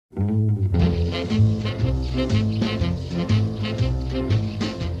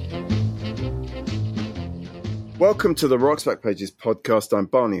Welcome to the Rocks Backpages podcast. I'm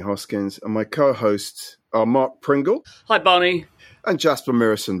Barney Hoskins, and my co-hosts are Mark Pringle. Hi, Barney. And Jasper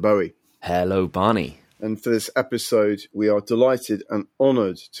Mirison-Bowie. Hello, Barney. And for this episode, we are delighted and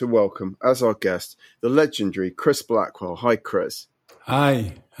honoured to welcome, as our guest, the legendary Chris Blackwell. Hi, Chris.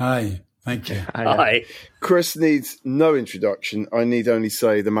 Hi. Thank you. Hi. Chris needs no introduction. I need only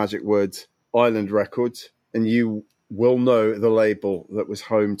say the magic words Island Records, and you will know the label that was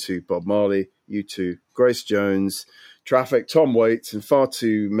home to Bob Marley, U2, Grace Jones, Traffic, Tom Waits, and far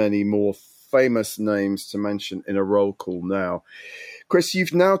too many more famous names to mention in a roll call now. Chris,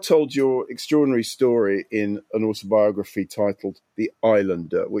 you've now told your extraordinary story in an autobiography titled The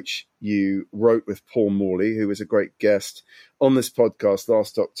Islander, which you wrote with Paul Morley, who was a great guest on this podcast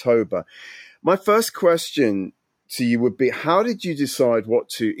last October. My first question to you would be, how did you decide what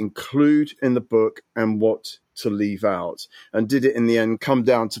to include in the book and what to leave out? And did it in the end come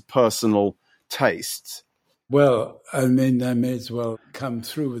down to personal tastes? Well, I mean, I may as well come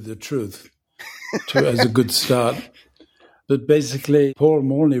through with the truth as a good start. But basically, Paul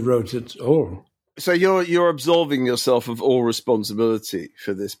Morley wrote it all. So you're absolving yourself of all responsibility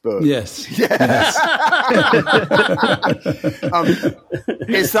for this book? Yes. Yes.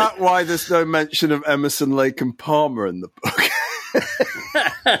 Is that why there's no mention of Emerson, Lake and Palmer in the book?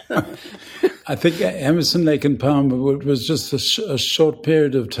 I think Emerson, Lake and Palmer was just a short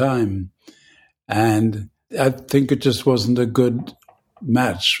period of time. And I think it just wasn't a good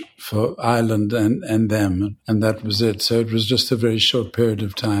match for Ireland and them, and that was it. So it was just a very short period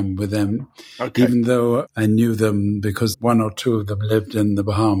of time with them, okay. Even though I knew them because one or two of them lived in the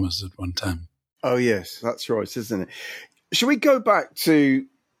Bahamas at one time. Oh, yes, that's right, isn't it? Should we go back to,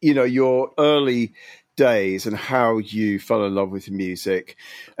 your early days and how you fell in love with music?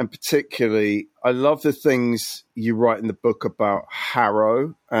 And particularly, I love the things you write in the book about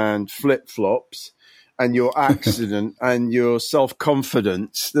Harrow and flip-flops, and your accident and your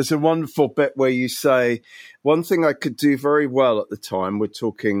self-confidence. There's a wonderful bit where you say, one thing I could do very well at the time, we're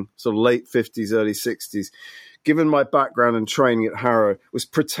talking sort of late 50s, early 60s, given my background and training at Harrow, was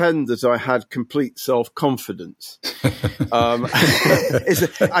pretend that I had complete self-confidence.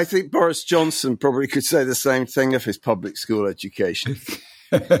 I think Boris Johnson probably could say the same thing of his public school education.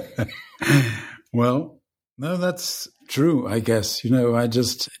 Well, no, that's true, I guess. I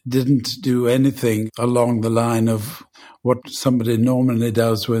just didn't do anything along the line of what somebody normally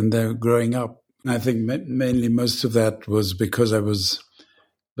does when they're growing up. I think mainly most of that was because I was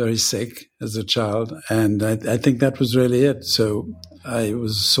very sick as a child, and I think that was really it. So I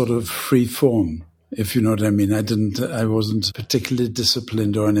was sort of free form, if you know what I mean. I wasn't particularly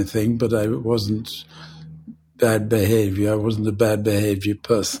disciplined or anything, but I wasn't bad behavior. I wasn't a bad behavior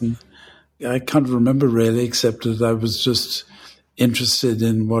person. I can't remember really, except that I was just interested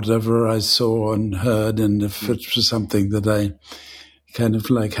in whatever I saw and heard, and if it was something that I kind of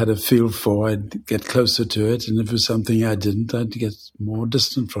like had a feel for, I'd get closer to it, and if it was something I didn't, I'd get more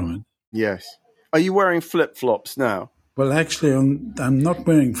distant from it. Yes. Are you wearing flip-flops now? Well, actually, I'm not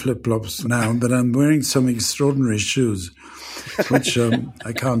wearing flip-flops now, but I'm wearing some extraordinary shoes, which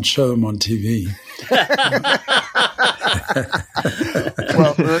I can't show them on TV.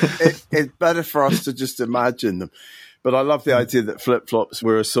 Well, it's better for us to just imagine them. But I love the idea that flip-flops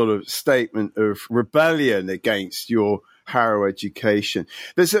were a sort of statement of rebellion against your Harrow education.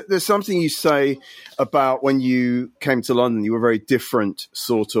 There's something you say about when you came to London, you were a very different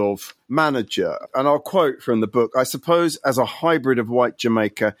sort of manager. And I'll quote from the book, I suppose as a hybrid of white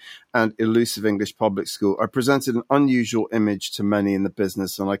Jamaica and elusive English public school, I presented an unusual image to many in the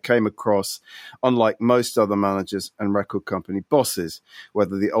business, and I came across, unlike most other managers and record company bosses,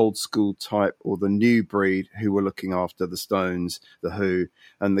 whether the old school type or the new breed who were looking after the Stones, the Who,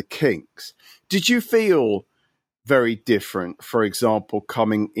 and the Kinks. Did you feel very different, for example,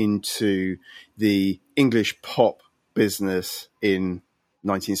 coming into the English pop business in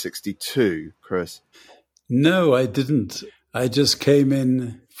 1962, Chris? No, I didn't. I just came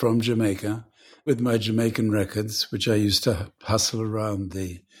in from Jamaica with my Jamaican records, which I used to hustle around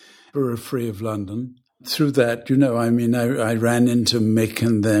the periphery of London. Through that, I ran into Mick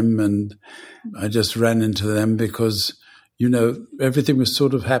and them, and I just ran into them because, everything was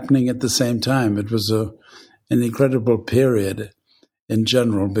sort of happening at the same time. It was an incredible period in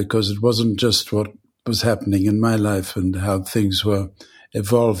general, because it wasn't just what was happening in my life and how things were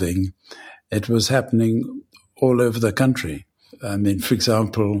evolving. It was happening all over the country. I mean, for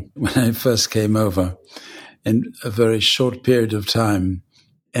example, when I first came over, in a very short period of time,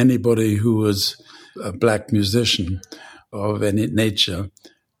 anybody who was a black musician of any nature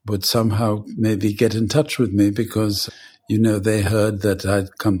would somehow maybe get in touch with me because, they heard that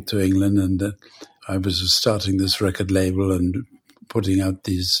I'd come to England and that I was starting this record label and putting out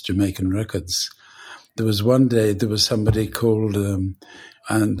these Jamaican records. There was one day, there was somebody called,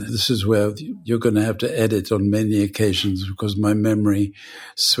 and this is where you're going to have to edit on many occasions because my memory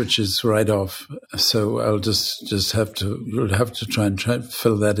switches right off. So I'll just you'll have to try and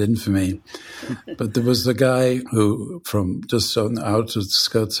fill that in for me. But there was the guy who, from just on the outer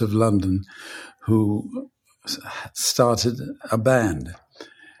skirts of London, who started a band.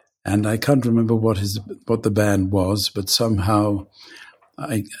 And I can't remember what the band was, but somehow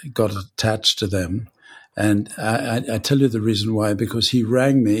I got attached to them. And I tell you the reason why, because he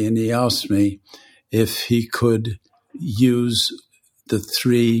rang me and he asked me if he could use the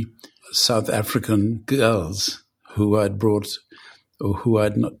 3 South African girls who I'd brought, or who I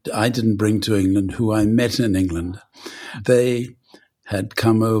didn't bring to England, who I met in England. They had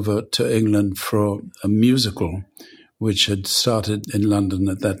come over to England for a musical which had started in London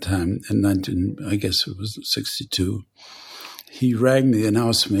at that time in 1962. He rang me and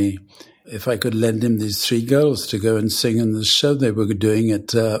asked me if I could lend him these 3 girls to go and sing in the show they were doing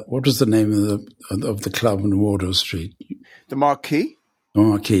at, what was the name of the club on Wardour Street? The Marquee? The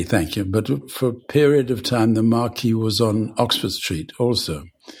Marquee, thank you. But for a period of time, the Marquee was on Oxford Street also.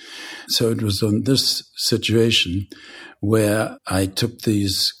 So it was on this situation where I took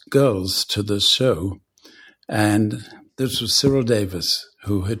these girls to the show, and this was Cyril Davis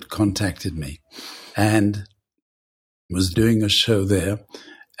who had contacted me and was doing a show there.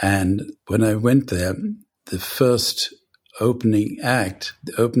 And when I went there, the opening act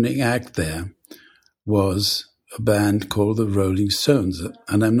there was a band called the Rolling Stones.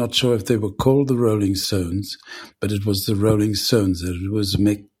 And I'm not sure if they were called the Rolling Stones, but it was the Rolling Stones. It was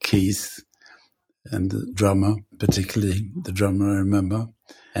Mick Keith and the drummer, particularly the drummer I remember.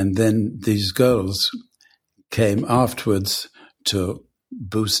 And then these girls came afterwards to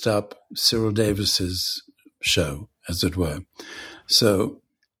boost up Cyril Davis's show, as it were. So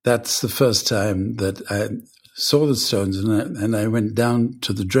that's the first time that I saw the Stones, and I went down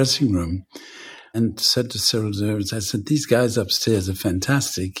to the dressing room and said to Cyril Davis, I said, these guys upstairs are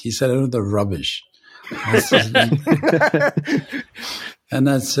fantastic. He said, oh, they're rubbish. And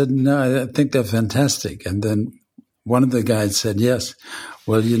I said, no, I think they're fantastic. And then one of the guys said, yes,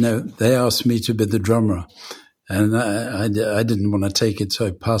 well, they asked me to be the drummer. And I didn't want to take it, so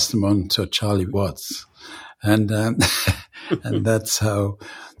I passed them on to Charlie Watts. And and that's how,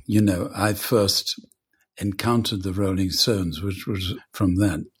 I first encountered the Rolling Stones, which was from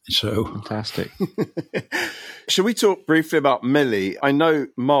that show. Fantastic. Shall we talk briefly about Millie? I know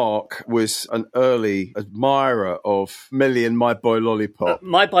Mark was an early admirer of Millie and My Boy Lollipop.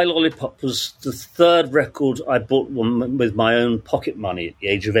 My Boy Lollipop was the 3rd record I bought with my own pocket money at the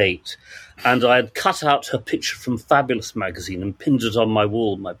age of 8. And I had cut out her picture from Fabulous magazine and pinned it on my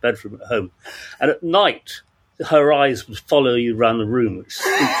wall in my bedroom at home. And at night, her eyes would follow you around the room, which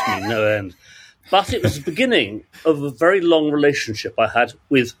spooked me no end. But it was the beginning of a very long relationship I had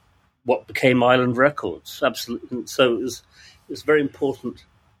with what became Island Records. Absolutely. So it was a very important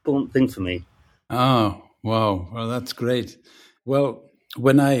thing for me. Oh, wow. Well, that's great. Well,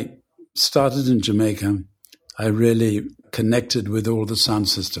 when I started in Jamaica, I really connected with all the sound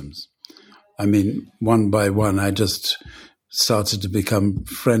systems. I mean, one by one, I just started to become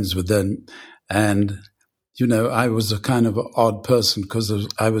friends with them. And, I was a kind of odd person because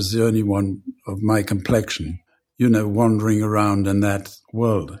I was the only one of my complexion, wandering around in that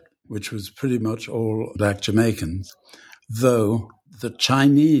world, which was pretty much all Black Jamaicans, though the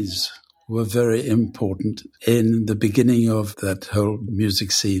Chinese were very important in the beginning of that whole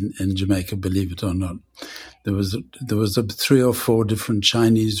music scene in Jamaica, believe it or not. There was 3 or 4 different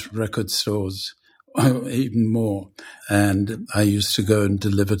Chinese record stores, even more, and I used to go and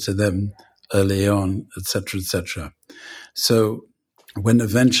deliver to them early on, etc., etc. So when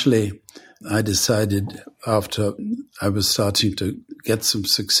eventually I decided, after I was starting to get some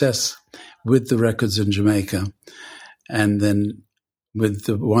success with the records in Jamaica, and then with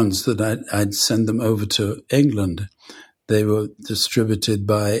the ones that I'd send them over to England, they were distributed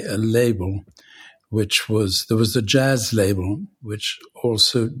by a label, there was a jazz label, which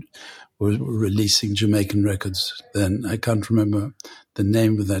also were releasing Jamaican records then. I can't remember the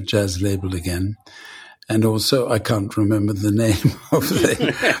name of that jazz label again. And also, I can't remember the name of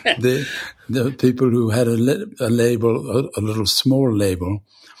the people who had a label, a little small label,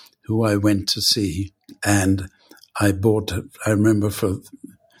 who I went to see. And I remember for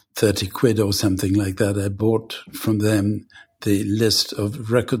 30 quid or something like that, I bought from them the list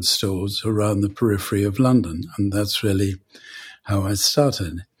of record stores around the periphery of London. And that's really how I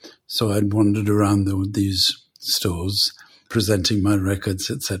started. So I'd wandered around these stores, presenting my records,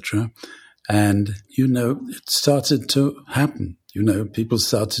 etc. And, it started to happen. People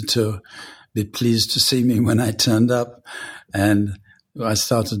started to be pleased to see me when I turned up. And I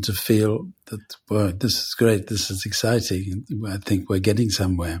started to feel that, boy, this is great, this is exciting. I think we're getting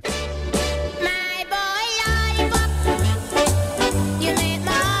somewhere.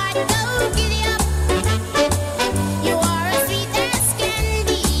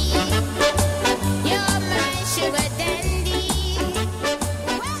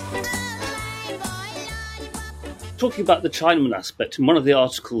 Talking about the Chinaman aspect, in one of the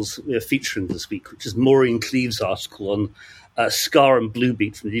articles that we're featuring this week, which is Maureen Cleave's article on Scar and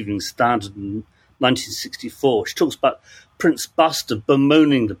Bluebeat from the Evening Standard in 1964, she talks about Prince Buster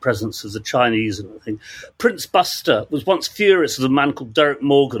bemoaning the presence of the Chinese and everything. Prince Buster was once furious with a man called Derek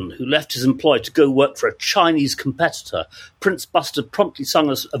Morgan, who left his employ to go work for a Chinese competitor. Prince Buster promptly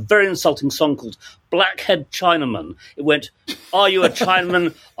sung us a very insulting song called Blackhead Chinaman. It went, "Are you a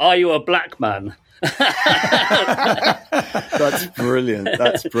Chinaman? Are you a black man?" That's brilliant.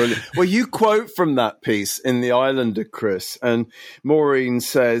 That's brilliant. Well, you quote from that piece in The Islander, Chris, and Maureen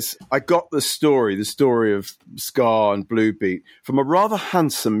says, "I got the story of Scar and Bluebeat, from a rather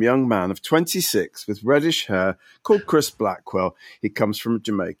handsome young man of 26 with reddish hair called Chris Blackwell. He comes from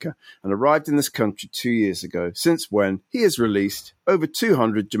Jamaica and arrived in this country 2 years ago, since when he has released over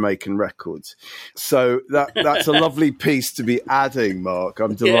 200 Jamaican records." So that's a lovely piece to be adding, Mark.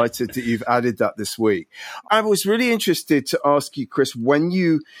 I'm delighted that you've added that this week. I was really interested to ask you, Chris,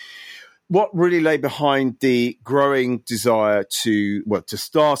 what really lay behind the growing desire to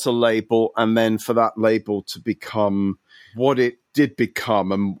start a label and then for that label to become what it did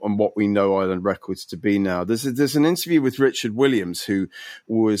become and what we know Island Records to be now. There's an interview with Richard Williams, who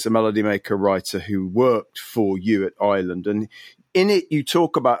was a melody maker writer who worked for you at Island, and in it, you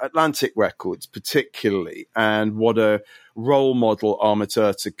talk about Atlantic Records particularly and what a role model Ahmet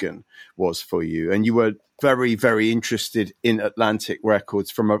Ertegun was for you. And you were very, very interested in Atlantic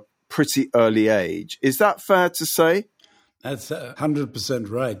Records from a pretty early age. Is that fair to say? That's 100%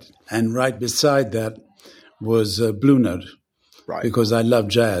 right. And right beside that was Blue Note, right? Because I love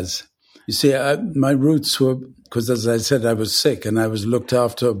jazz. You see, my roots were, because as I said, I was sick and I was looked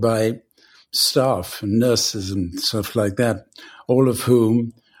after by staff and nurses and stuff like that, all of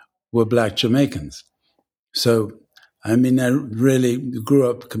whom were black Jamaicans. So, I really grew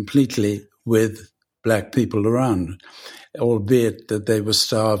up completely with black people around, albeit that they were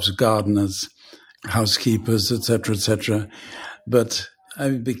staffs, gardeners, housekeepers, etc., etc. But I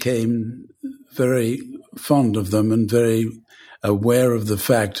became very fond of them and very aware of the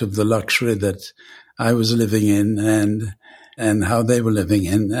fact of the luxury that I was living in and how they were living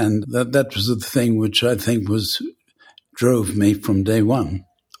in. And that was the thing which I think drove me from day one,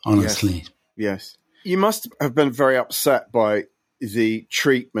 honestly. Yes. You must have been very upset by the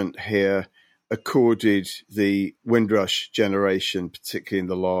treatment here accorded the Windrush generation, particularly in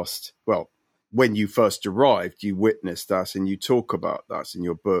the last, when you first arrived, you witnessed that and you talk about that in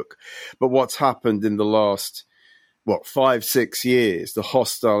your book. But what's happened in the last, 5-6 years, the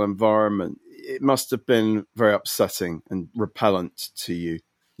hostile environment, it must have been very upsetting and repellent to you.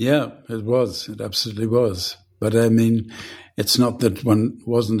 Yeah, it was. It absolutely was. But it's not that one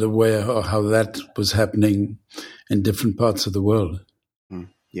wasn't aware of how that was happening in different parts of the world.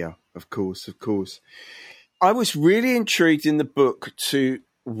 Yeah, of course. I was really intrigued in the book to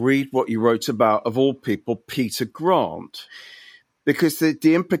read what you wrote about, of all people, Peter Grant, because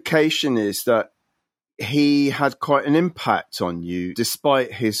the implication is that he had quite an impact on you,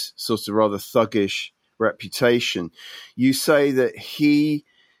 despite his sort of rather thuggish reputation. You say that he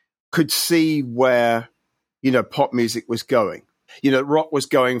could see where, pop music was going. Rock was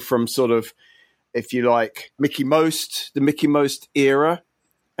going from sort of, if you like, the Mickey Most era,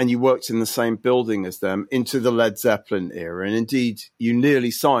 and you worked in the same building as them, into the Led Zeppelin era. And indeed, you nearly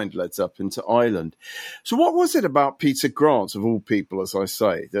signed Led Zeppelin to Island. So what was it about Peter Grant, of all people, as I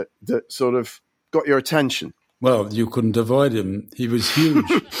say, that sort of got your attention? Well, you couldn't avoid him. He was huge.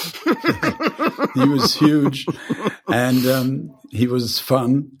 He was huge, and he was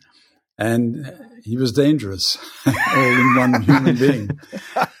fun, and he was dangerous, all in one human being.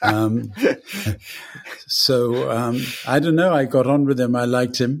 So I don't know. I got on with him. I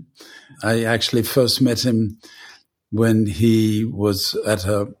liked him. I actually first met him when he was at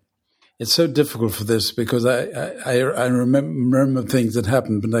It's so difficult for this because I remember things that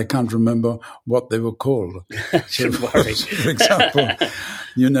happened, but I can't remember what they were called. Don't worry. For example,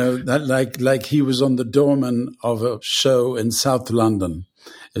 that like he was on the doorman of a show in South London,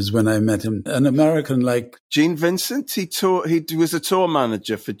 is when I met him. An American like Gene Vincent. He was a tour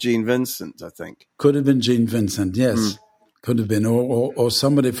manager for Gene Vincent, I think. Could have been Gene Vincent, yes. Could have been, or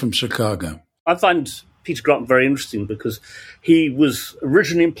somebody from Chicago. I find Peter Grant very interesting because he was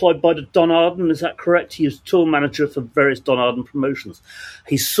originally employed by the Don Arden, is that correct? He was tour manager for various Don Arden promotions.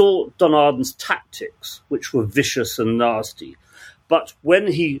 He saw Don Arden's tactics, which were vicious and nasty. But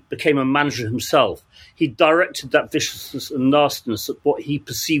when he became a manager himself, he directed that viciousness and nastiness at what he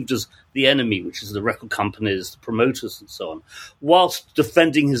perceived as the enemy, which is the record companies, the promoters and so on, whilst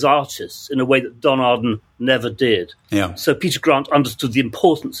defending his artists in a way that Don Arden never did. Yeah. So Peter Grant understood the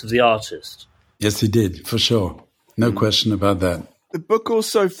importance of the artist. Yes, he did, for sure. No question about that. The book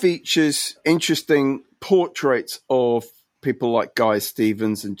also features interesting portraits of people like Guy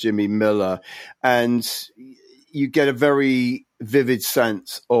Stevens and Jimmy Miller, and you get a very vivid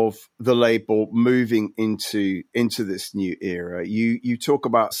sense of the label moving into this new era. You talk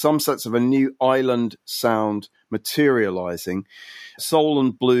about some sense of a new island sound materializing, soul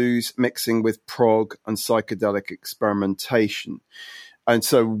and blues mixing with prog and psychedelic experimentation. And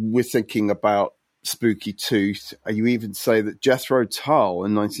so we're thinking about Spooky Tooth. You even say that Jethro Tull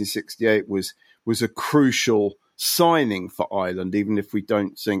in 1968 was a crucial signing for Island, even if we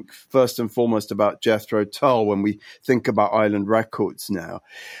don't think first and foremost about Jethro Tull when we think about Island Records now.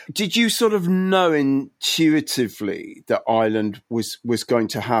 Did you sort of know intuitively that Island was going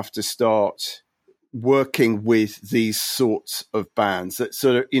to have to start working with these sorts of bands that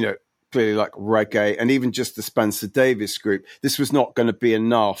sort of, clearly like reggae and even just the Spencer Davis group? This was not going to be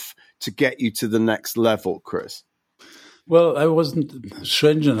enough to get you to the next level, Chris? Well, I wasn't,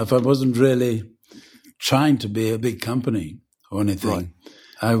 strange enough, I wasn't really trying to be a big company or anything. Right.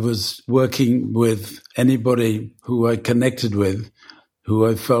 I was working with anybody who I connected with, who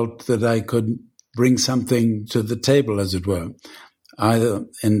I felt that I could bring something to the table, as it were, either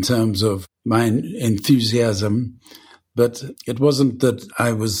in terms of my enthusiasm, but it wasn't that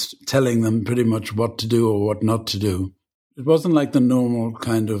I was telling them pretty much what to do or what not to do. It wasn't like the normal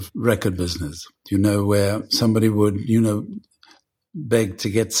kind of record business, where somebody would, beg to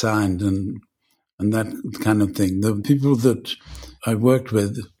get signed and that kind of thing. The people that I worked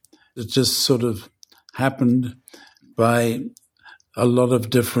with, it just sort of happened by a lot of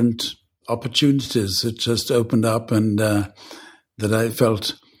different opportunities. It just opened up and that I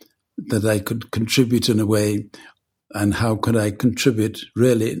felt that I could contribute in a way. And how could I contribute?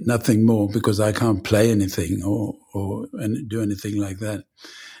 Really nothing more, because I can't play anything or do anything like that.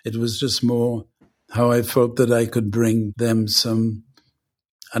 It was just more how I felt that I could bring them some,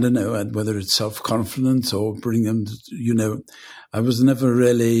 I don't know, whether it's self-confidence or bring them, I was never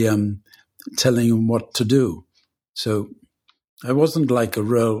really telling them what to do. So I wasn't like a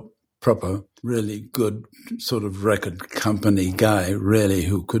real proper, really good sort of record company guy, really,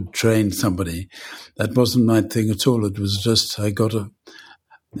 who could train somebody. That wasn't my thing at all. It was just if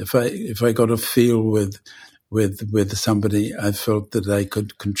I got a feel with somebody, I felt that I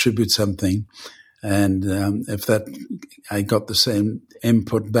could contribute something. And if I got the same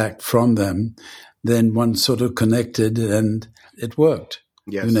input back from them, then one sort of connected and it worked.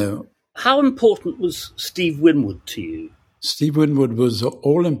 Yes. How important was Steve Winwood to you? Steve Winwood was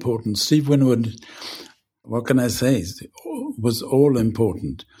all important. Steve Winwood, what can I say, was all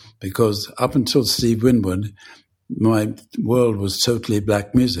important, because up until Steve Winwood, my world was totally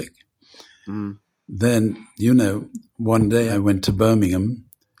black music. Mm. Then, one day I went to Birmingham.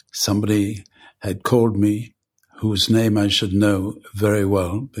 Somebody had called me, whose name I should know very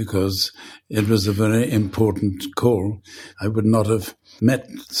well, because it was a very important call. I would not have met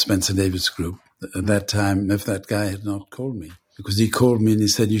Spencer Davis Group at that time if that guy had not called me, because he called me and he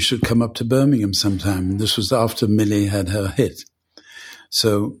said, you should come up to Birmingham sometime. And this was after Millie had her hit.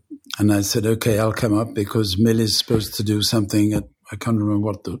 So, and I said, okay, I'll come up, because Millie's supposed to do something at, I can't remember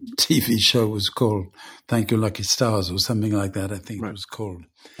what the TV show was called, Thank You Lucky Stars or something like that, I think It was called.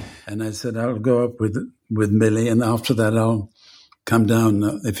 And I said, I'll go up with Millie, and after that I'll come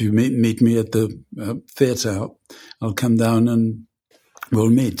down. If you meet me at the theatre, I'll come down and we'll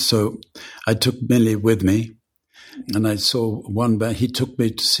meet. So I took Millie with me, and I saw one band. He took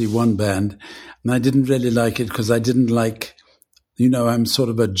me to see one band, and I didn't really like it, because I didn't like, I'm sort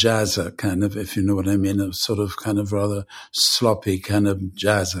of a jazzer kind of, if you know what I mean, a sort of kind of rather sloppy kind of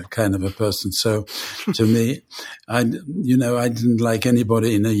jazzer kind of a person. So to me, I didn't like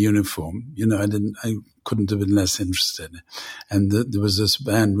anybody in a uniform. I couldn't have been less interested. And there was this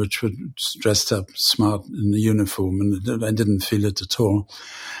band which was dressed up smart in a uniform, and I didn't feel it at all.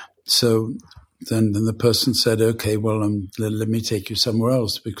 So then the person said, okay, well, let me take you somewhere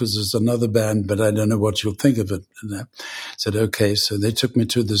else because there's another band, but I don't know what you'll think of it. And I said, okay. So they took me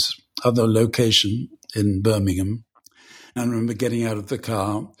to this other location in Birmingham. I remember getting out of the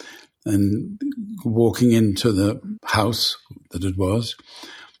car and walking into the house that it was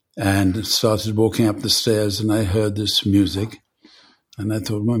and started walking up the stairs, and I heard this music and I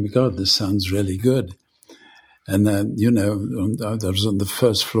thought, oh my God, this sounds really good. And then, I was on the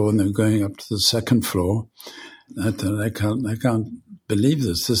first floor and they were going up to the second floor. I thought, I can't believe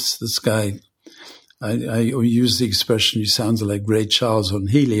this. This guy, I use the expression, he sounds like Ray Charles on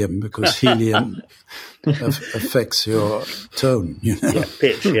helium because helium affects your tone, Yeah,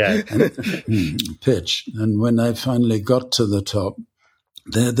 pitch, yeah. Pitch. And when I finally got to the top,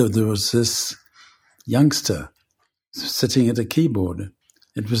 there was this youngster sitting at a keyboard.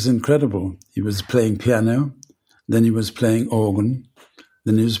 It was incredible. He was playing piano, then he was playing organ,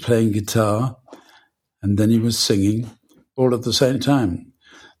 then he was playing guitar, and then he was singing all at the same time.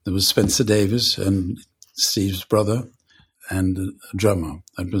 There was Spencer Davis and Steve's brother and a drummer.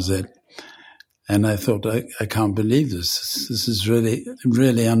 That was it. And I thought, I can't believe this. This is really,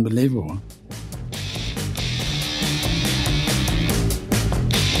 really unbelievable.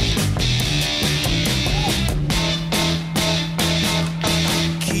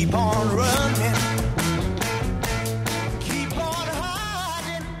 Keep on running. Keep on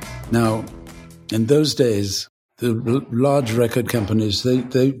hiding. Now, in those days, the large record companies,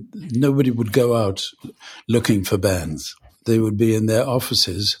 nobody would go out looking for bands. They would be in their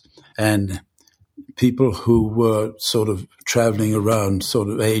offices, and people who were sort of traveling around, sort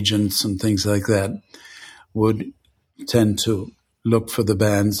of agents and things like that, would tend to look for the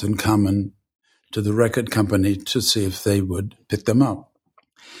bands and come in to the record company to see if they would pick them up.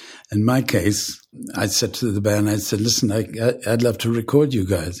 In my case, I said to the band, listen, I'd love to record you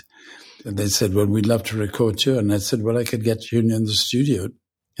guys. And they said, well, we'd love to record you. And I said, well, I could get you in the studio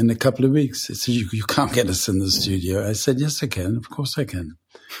in a couple of weeks. They said, you can't get us in the studio. I said, yes, I can. Of course I can.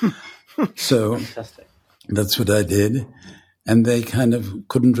 So Fantastic. That's what I did. And they kind of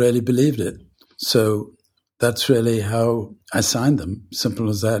couldn't really believe it. So that's really how I signed them. Simple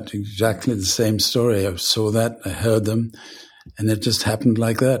as that. Exactly the same story. I saw that, I heard them, and it just happened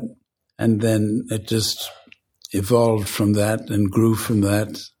like that. And then it just evolved from that and grew from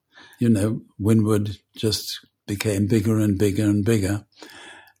that. Winwood just became bigger and bigger and bigger.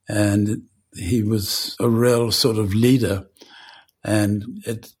 And he was a real sort of leader. And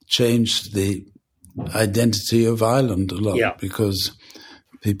it changed the identity of Ireland a lot because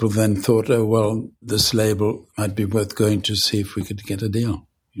people then thought, oh, well, this label might be worth going to see if we could get a deal,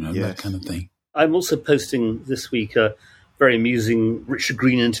 that kind of thing. I'm also posting this week a very amusing Richard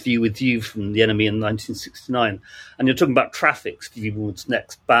Green interview with you from The Enemy in 1969. And you're talking about Traffic, Stevie Wonder's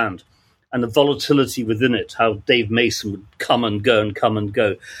next band, and the volatility within it, how Dave Mason would come and go and come and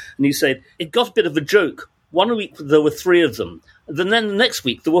go. And you said, it got a bit of a joke. One week there were 3 of them. Then the next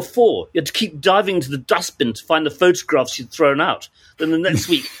week there were 4. You had to keep diving into the dustbin to find the photographs you'd thrown out. Then the next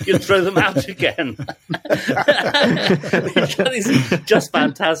week you'd throw them out again. It's just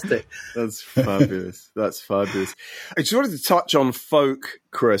fantastic. That's fabulous. I just wanted to touch on folk,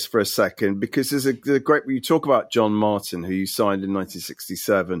 Chris, for a second, because there's a great, you talk about John Martin, who you signed in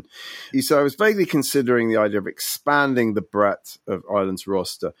 1967. You said, I was vaguely considering the idea of expanding the breadth of Ireland's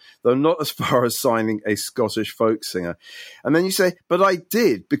roster, though not as far as signing a Scottish folk singer. And then you say, but I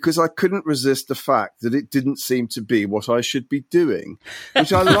did, because I couldn't resist the fact that it didn't seem to be what I should be doing,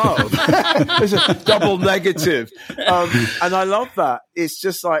 which I love. It's a double negative. And I love that. It's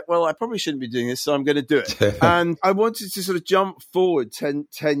just like, well, I probably shouldn't be doing this, so I'm going to do it. And I wanted to sort of jump forward 10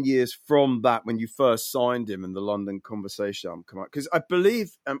 years from that, when you first signed him and the London Conversation album come out. Because I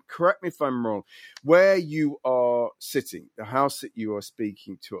believe, correct me if I'm wrong, where you are sitting, the house that you are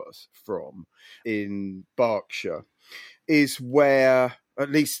speaking to us from in Berkshire, is where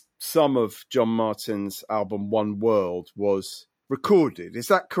at least some of John Martin's album One World was recorded. Is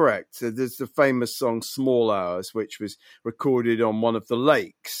that correct? So there's the famous song Small Hours, which was recorded on one of the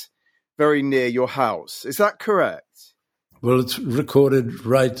lakes very near your house. Is that correct? Well, it's recorded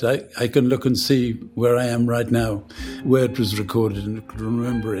right. I can look and see where I am right now, where it was recorded, and I can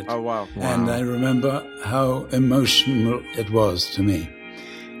remember it. Oh, wow. And I remember how emotional it was to me.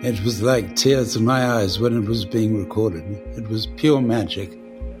 It was like tears in my eyes when it was being recorded. It was pure magic.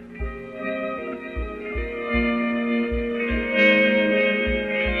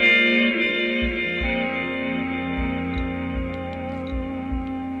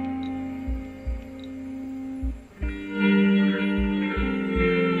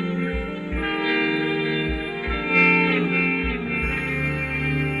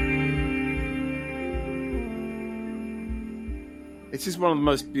 It is one of the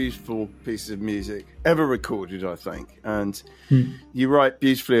most beautiful pieces of music ever recorded, I think. And you write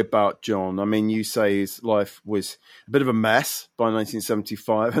beautifully about John. I mean, you say his life was a bit of a mess by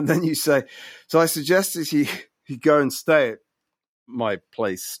 1975. And then you say, so I suggested he go and stay at my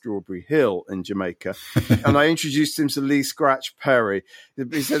place, Strawberry Hill in Jamaica. And I introduced him to Lee Scratch Perry.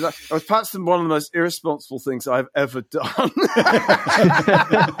 He said, that was perhaps one of the most irresponsible things I've ever done.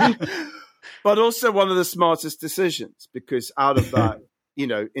 But also one of the smartest decisions, because out of that,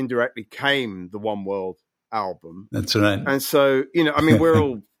 indirectly came the One World album. That's right. And so, I mean, we're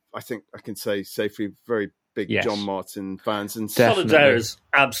all, I think I can say safely, very big John Martin fans. And Solitaire is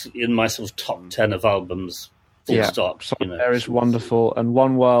absolutely in my sort of top 10 of albums. Full stop. Solitaire is wonderful. And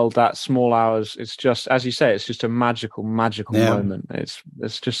One World, that Small Hours, it's just, as you say, it's just a magical moment.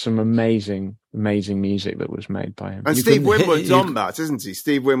 It's just some amazing music that was made by him. And Steve Winwood's on that, isn't he?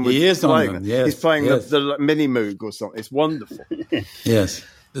 Steve Winwood. He is on that, yes. He's playing the mini moog or something. It's wonderful. Yes.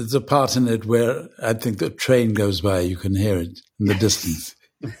 There's a part in it where I think the train goes by. You can hear it in the distance.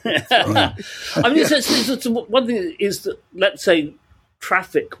 I mean, it's one thing is that, let's say,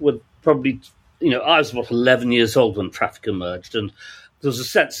 Traffic would probably... I was, 11 years old when Traffic emerged, and there was a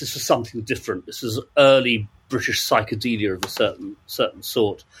sense this was something different. This is early British psychedelia of a certain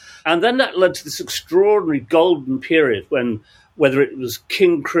sort. And then that led to this extraordinary golden period when, whether it was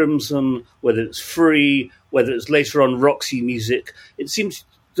King Crimson, whether it's Free, whether it's later on Roxy Music, it seems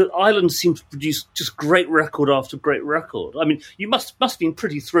that Ireland seemed to produce just great record after great record. I mean, you must have been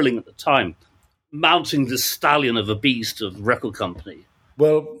pretty thrilling at the time, mounting this stallion of a beast of record company.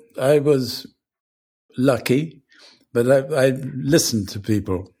 Well, I was lucky, but I listened to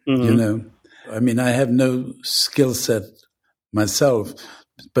people, I mean, I have no skill set myself,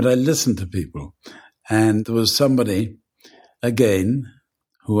 but I listened to people. And there was somebody, again,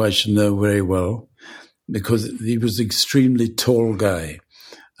 who I should know very well, because he was an extremely tall guy.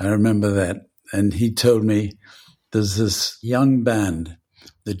 I remember that. And he told me, there's this young band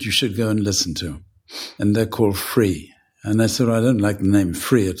that you should go and listen to, and they're called Free. And I said, I don't like the name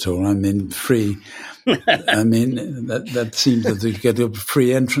Free at all. I mean, Free. I mean, that seems that you get a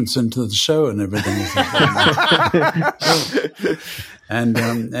free entrance into the show and everything.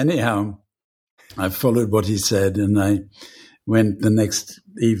 And anyhow, I followed what he said, and I went the next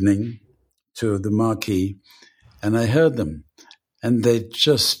evening to the Marquee, and I heard them. And they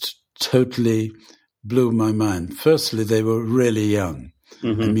just totally blew my mind. Firstly, they were really young.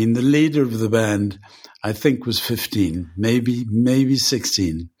 Mm-hmm. I mean, the leader of the band, I think, was 15, maybe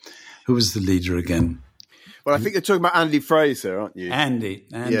 16. Who was the leader again? Well, I think you're talking about Andy Fraser, aren't you? Andy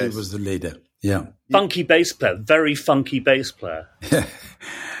yes. was the leader, yeah. Funky bass player, very funky bass player.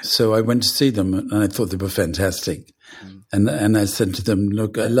 So I went to see them, and I thought they were fantastic. And I said to them,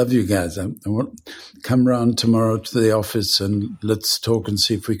 look, I love you guys. I want to come round tomorrow to the office and let's talk and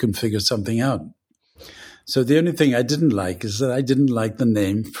see if we can figure something out. So the only thing I didn't like is that I didn't like the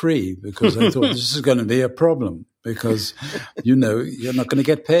name Free, because I thought this is going to be a problem, because, you're not going to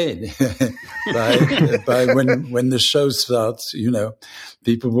get paid by when the show starts,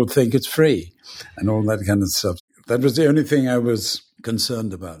 people will think it's free and all that kind of stuff. That was the only thing I was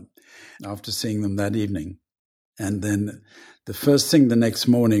concerned about after seeing them that evening. And then the first thing the next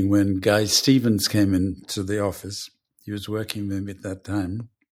morning, when Guy Stevens came into the office, he was working with me at that time.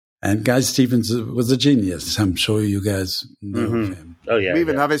 And Guy Stevens was a genius. I'm sure you guys know of him. Oh yeah, we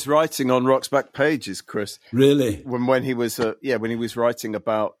even have his writing on Rock's Backpages, Chris. Really? When he was when he was writing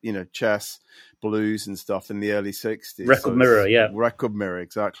about chess, blues, and stuff in the early '60s. Record Mirror, yeah. Record Mirror,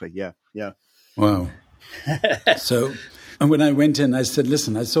 exactly. Yeah. Wow. So, and when I went in, I said,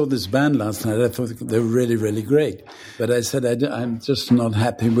 "Listen, I saw this band last night. I thought they were really, really great. But I said, I'm just not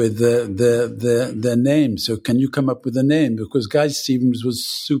happy with their name. So can you come up with a name? Because Guy Stevens was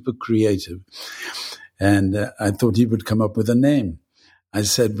super creative. And I thought he would come up with a name. I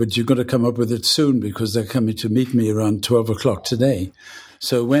said, but you've got to come up with it soon, because they're coming to meet me around 12 o'clock today.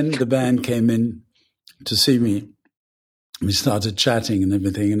 So when the band came in to see me, we started chatting and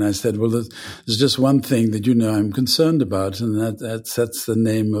everything, and I said, well, there's just one thing that I'm concerned about, and that's the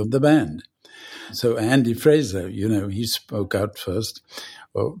name of the band. So Andy Fraser, he spoke out first.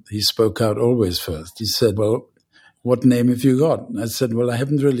 Well, he spoke out always first. He said, well, what name have you got? And I said, well, I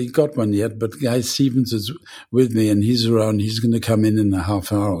haven't really got one yet, but Guy Stevens is with me, and he's around. He's going to come in a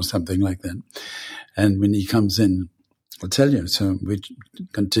half hour or something like that. And when he comes in, I'll tell you. So we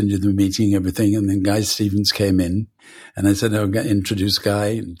continued the meeting, everything, and then Guy Stevens came in, and I said, introduce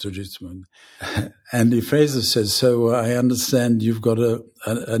Guy, introduce him. Andy Fraser says, so I understand you've got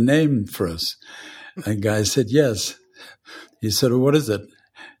a name for us. And Guy said, yes. He said, well, what is it?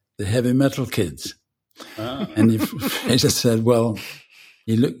 The Heavy Metal Kids. And he just said, well,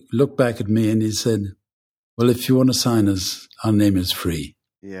 he looked back at me and he said, well, if you want to sign us, our name is free.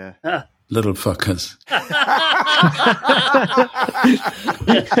 Yeah. Little fuckers.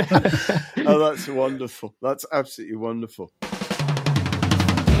 Oh, that's wonderful. That's absolutely wonderful.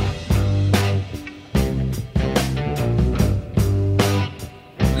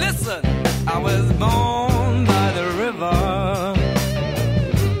 Listen, I was born by the river.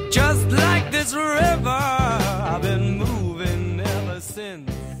 Just like this river, I've been moving ever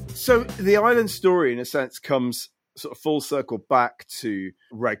since. So the island story, in a sense, comes sort of full circle back to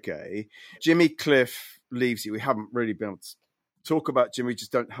reggae. Jimmy Cliff leaves you. We haven't really been able to talk about Jimmy. We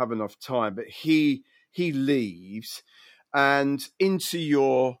just don't have enough time. But he leaves, and into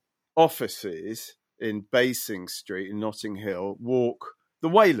your offices in Basing Street in Notting Hill walk the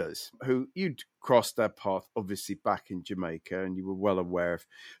Wailers, who you'd crossed their path, obviously, back in Jamaica, and you were well aware of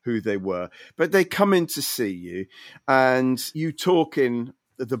who they were. But they come in to see you, and you talk in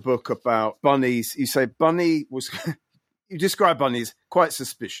the book about Bunny's. You say Bunny was, you describe Bunny as quite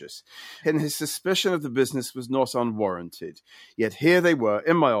suspicious, and his suspicion of the business was not unwarranted. Yet here they were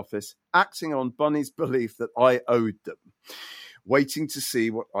in my office, acting on Bunny's belief that I owed them, waiting to see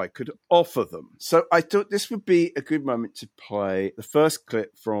what I could offer them. So I thought this would be a good moment to play the first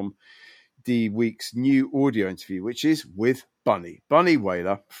clip from the week's new audio interview, which is with Bunny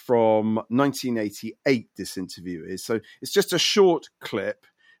Wailer from 1988. This interview is. So it's just a short clip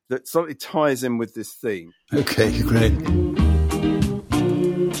that slightly ties in with this theme. Okay, great.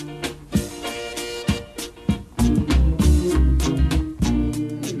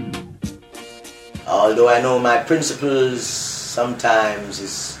 Although I know my principles sometimes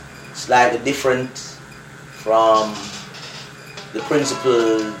is slightly different from the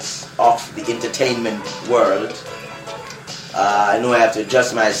principles of the entertainment world, I know I have to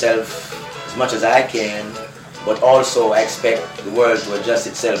adjust myself as much as I can, but also I expect the world to adjust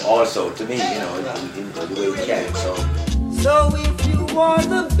itself also to me, you know, in the way it can. So if you want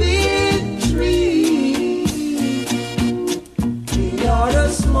the big tree, you're a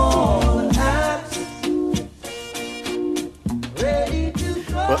small axe, ready to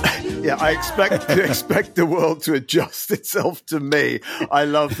Well, yeah, I expect the world to adjust itself to me. I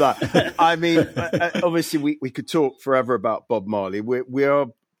love that. I mean, obviously, we could talk forever about Bob Marley. We are,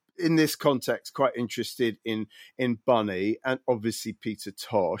 in this context, quite interested in Bunny and obviously Peter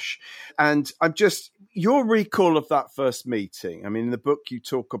Tosh. And I'm just, your recall of that first meeting. I mean, in the book, you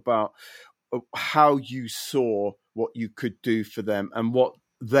talk about how you saw what you could do for them and what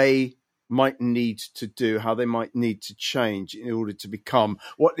they might need to do, how they might need to change in order to become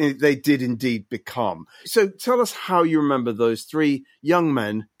what they did indeed become. So tell us how you remember those three young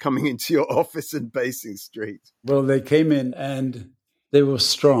men coming into your office in Basing Street. Well, they came in and they were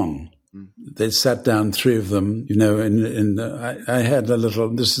strong. They sat down, three of them, you know, I had a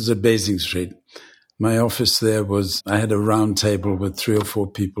little, this is at Basing Street. My office there was, I had a round table with 3 or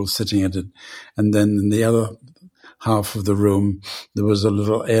 4 people sitting at it. And then in the other half of the room, there was a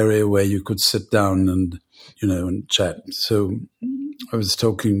little area where you could sit down and, you know, and chat. So I was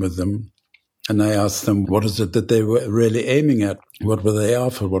talking with them and I asked them, what is it that they were really aiming at? What were they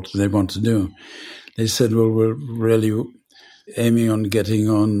after? What do they want to do? They said, well, we're really aiming on getting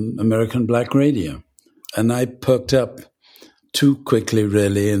on American Black Radio. And I perked up too quickly,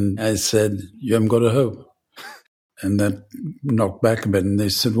 really, and I said, you haven't got a hope. And that knocked back a bit, and they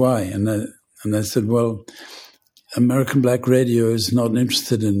said, why? And I said, well, American Black Radio is not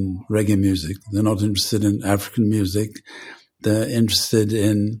interested in reggae music. They're not interested in African music. They're interested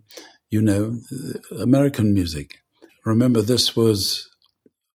in, you know, American music. Remember, this was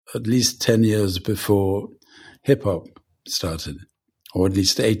at least 10 years before hip-hop started, or at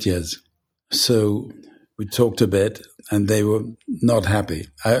least 8 years. So we talked a bit, and they were not happy.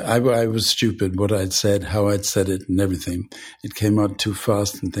 I was stupid what I'd said, how I'd said it, and everything. It came out too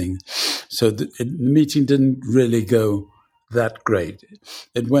fast and things. So the meeting didn't really go that great.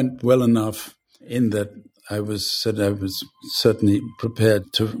 It went well enough in that I was certainly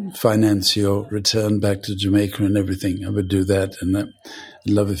prepared to finance your return back to Jamaica and everything. I would do that, and I'd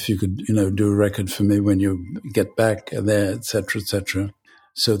love if you could, you know, do a record for me when you get back there, etc., etc.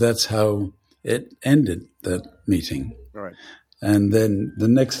 So that's how it ended, that meeting. Right. And then the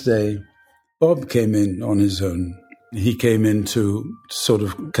next day, Bob came in on his own. He came in to sort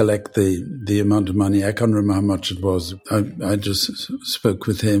of collect the amount of money. I can't remember how much it was. I just spoke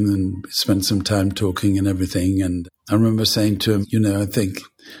with him and spent some time talking and everything. And I remember saying to him, you know, I think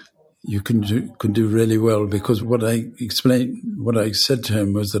you could do really well, because what I said to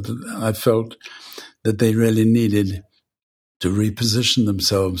him was that I felt that they really needed to reposition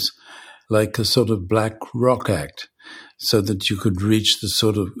themselves like a sort of black rock act, so that you could reach the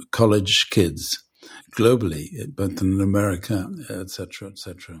sort of college kids globally, both in America, etc.,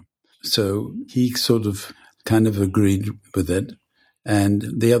 etc. So he sort of kind of agreed with it. And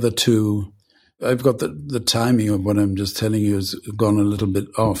the other two, I've got the timing of what I'm just telling you has gone a little bit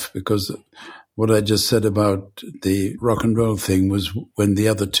off, because what I just said about the rock and roll thing was when the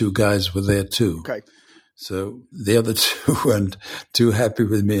other two guys were there too. Okay. So the other two weren't too happy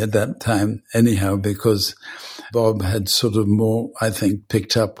with me at that time anyhow, because Bob had sort of more, I think,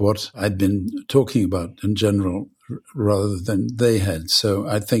 picked up what I'd been talking about in general rather than they had. So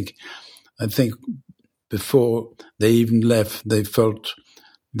I think before they even left, they felt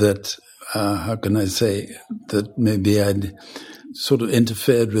that, how can I say, that maybe I'd sort of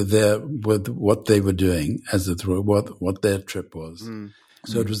interfered with what they were doing, as it were, what their trip was. Mm.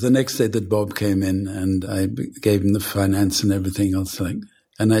 So it was the next day that Bob came in, and I gave him the finance and everything else.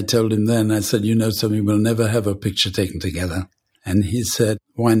 And I told him then, I said, you know something, we'll never have a picture taken together. And he said,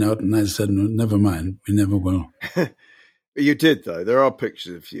 why not? And I said, no, never mind, we never will. You did, though. There are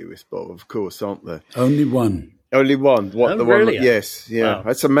pictures of you with Bob, of course, aren't there? Only one. Only one. What, oh, the really? one? Yes, yeah. Wow.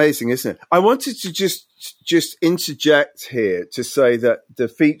 That's amazing, isn't it? I wanted to just interject here to say that the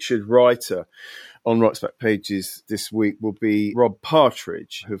featured writer on Rock's Backpages this week will be Rob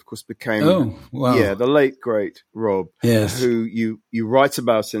Partridge, who of course became the late great Rob, yes, who you write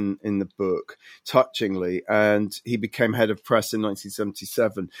about in the book touchingly, and he became head of press in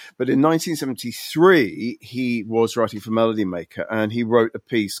 1977. But in 1973, he was writing for Melody Maker, and he wrote a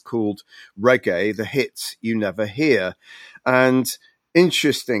piece called Reggae, the Hits You Never Hear. And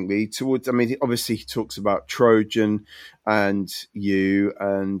interestingly, obviously he talks about Trojan and you,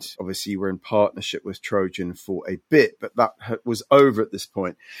 and obviously you were in partnership with Trojan for a bit, but that was over at this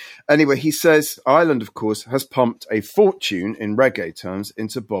point. Anyway, he says Ireland, of course, has pumped a fortune in reggae terms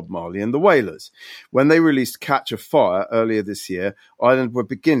into Bob Marley and the Wailers. When they released Catch a Fire earlier this year, Ireland were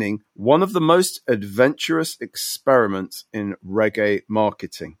beginning one of the most adventurous experiments in reggae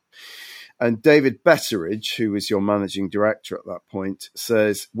marketing. And David Betteridge, who was your managing director at that point,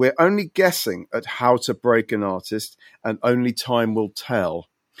 says, we're only guessing at how to break an artist, and only time will tell.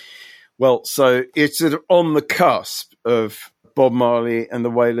 Well, so it's sort of on the cusp of Bob Marley and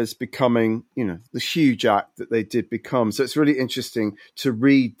the Wailers becoming, the huge act that they did become. So it's really interesting to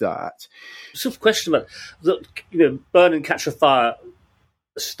read that. Sort of question about that, Burn and Catch a Fire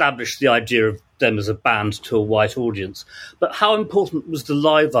established the idea of them as a band to a white audience. But how important was the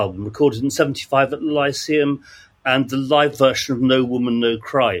live album recorded in 1975 at the Lyceum and the live version of No Woman, No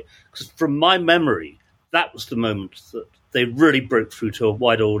Cry? Because from my memory, that was the moment that they really broke through to a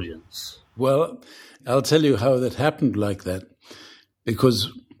wide audience. Well, I'll tell you how that happened like that.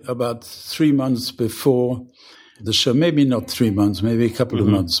 Because about 3 months before the show, maybe not 3 months, maybe a couple of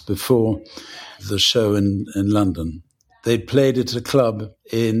months before the show in London, they played at a club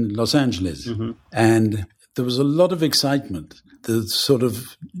in Los Angeles, and there was a lot of excitement. The sort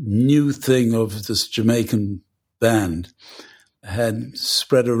of new thing of this Jamaican band had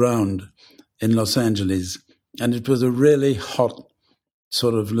spread around in Los Angeles, and it was a really hot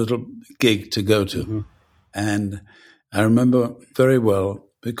sort of little gig to go to. And I remember very well,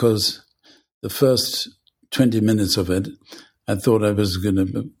 because the first 20 minutes of it, I thought I was going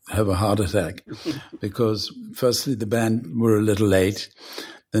to have a heart attack, because firstly, the band were a little late.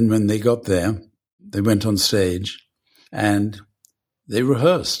 Then when they got there, they went on stage and they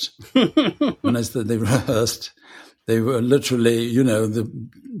rehearsed. When I said they rehearsed, they were literally, the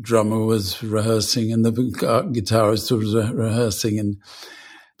drummer was rehearsing and the guitarist was rehearsing.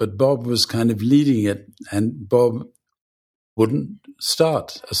 But Bob was kind of leading it, and Bob wouldn't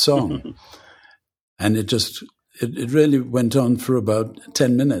start a song. And it really went on for about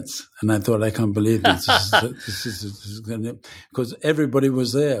 10 minutes. And I thought, I can't believe this. This is gonna, because everybody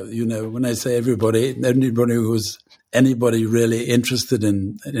was there. When I say everybody who was anybody really interested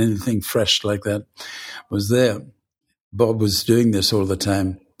in anything fresh like that was there. Bob was doing this all the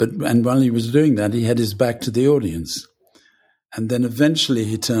time. And while he was doing that, he had his back to the audience. And then eventually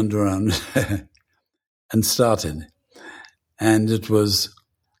he turned around and started. And it was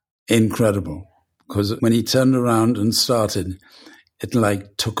incredible. Because when he turned around and started,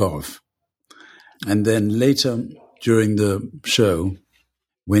 it took off. And then later during the show,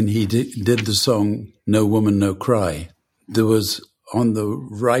 when he did the song No Woman, No Cry, there was on the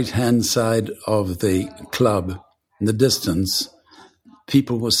right-hand side of the club, in the distance,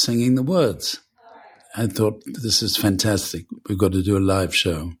 people were singing the words. I thought, this is fantastic. We've got to do a live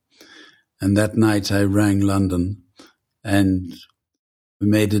show. And that night I rang London, and we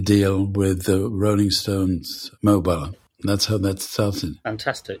made a deal with the Rolling Stones Mobile, That's how that started.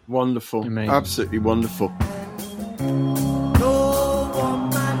 Fantastic. Wonderful. Amazing. Absolutely wonderful.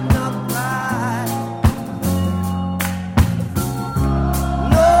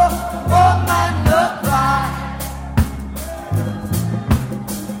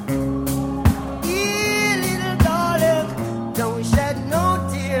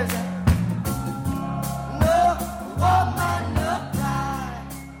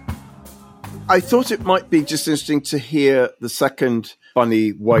 I thought it might be just interesting to hear the second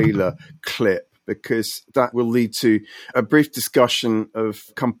Bunny Wailer clip, because that will lead to a brief discussion of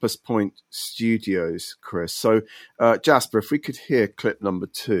Compass Point Studios, Chris. So, Jasper, if we could hear clip number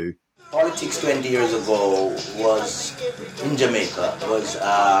 2. Politics 20 years ago was, in Jamaica, was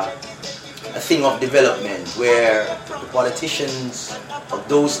a thing of development where the politicians of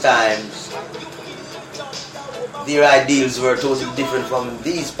those times, their ideals were totally different from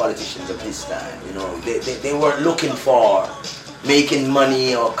these politicians of this time. You know, they weren't looking for making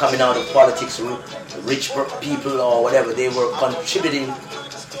money or coming out of politics, rich people or whatever. They were contributing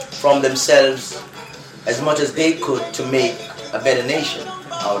from themselves as much as they could to make a better nation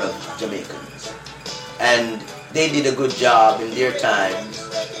out of Jamaicans. And they did a good job in their times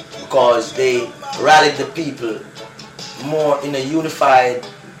because they rallied the people more in a unified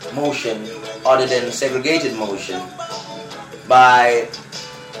motion other than segregated motion by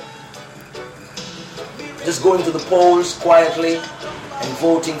just going to the polls quietly and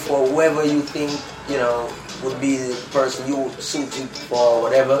voting for whoever you think, you know, would be the person you suited for,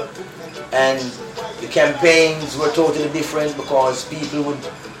 whatever. And the campaigns were totally different because people would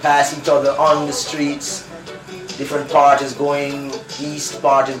pass each other on the streets, different parties going east,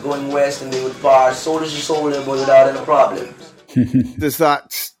 parties going west, and they would pass shoulder to shoulder but without any problems. Does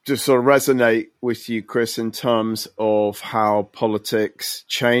that just sort of resonate with you, Chris, in terms of how politics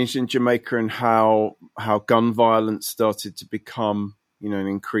changed in Jamaica and how gun violence started to become, you know, an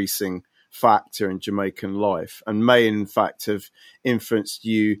increasing factor in Jamaican life, and may in fact have influenced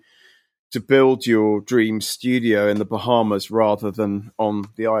you to build your dream studio in the Bahamas rather than on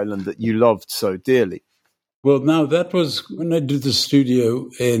the island that you loved so dearly? Well, now that was when I did the studio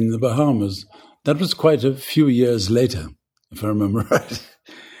in the Bahamas. That was quite a few years later, if I remember right.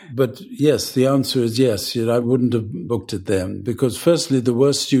 But yes, the answer is yes. I wouldn't have booked it there because firstly, there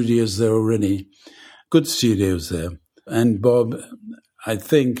were studios there already, good studios there. And Bob, I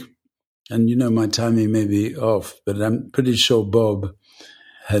think, and you know my timing may be off, but I'm pretty sure Bob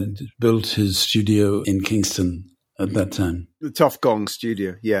had built his studio in Kingston at that time. The Tough Gong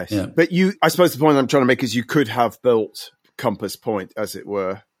studio, yes. Yeah. But I suppose the point I'm trying to make is you could have built Compass Point, as it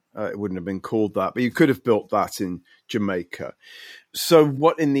were. It wouldn't have been called that, but you could have built that in Jamaica. So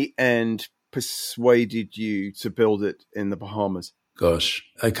what in the end persuaded you to build it in the Bahamas? Gosh,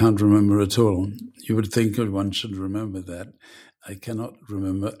 I can't remember at all. You would think one should remember that. I cannot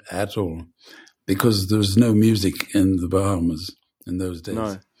remember at all because there was no music in the Bahamas in those days.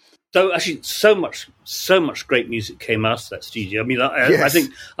 No. So actually, so much great music came out of that studio. I mean, Yes.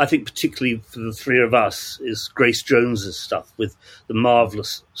 I think particularly for the three of us is Grace Jones's stuff with the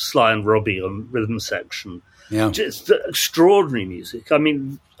marvelous Sly and Robbie on rhythm section. Yeah, Just extraordinary music. I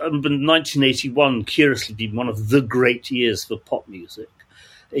mean, 1981 curiously been one of the great years for pop music,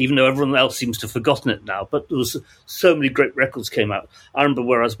 even though everyone else seems to have forgotten it now. But there was so many great records came out. I remember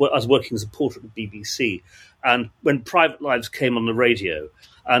where I was working as a porter at the BBC, and when Private Lives came on the radio,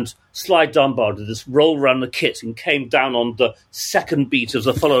 and Sly Dunbar did this roll around the kit and came down on the second beat of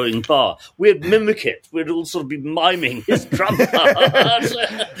the following bar. We'd mimic it. We'd all sort of be miming his drum part.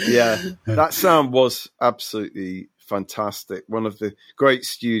 Yeah, that sound was absolutely fantastic. One of the great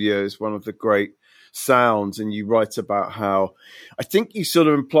studios, one of the great sounds. And you write about how, I think you sort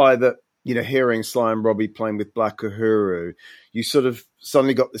of imply that, you know, hearing Sly and Robbie playing with Black Uhuru, you sort of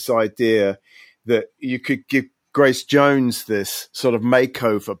suddenly got this idea that you could give Grace Jones this sort of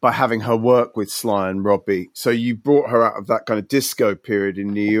makeover by having her work with Sly and Robbie. So you brought her out of that kind of disco period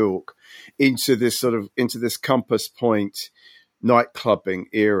in New York into this Compass Point nightclubbing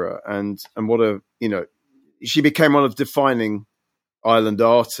era. And what a, you know, she became one of the defining island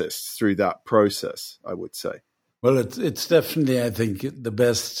artists through that process, I would say. Well, it's definitely, I think, the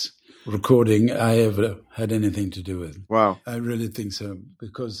best recording I ever had anything to do with. Wow. I really think so,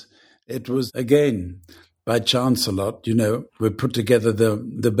 because it was, again, by chance a lot, you know, we put together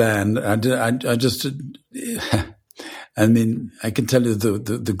the band. I just, I mean, I can tell you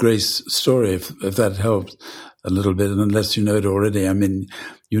the Grace story if that helps a little bit, unless you know it already. I mean,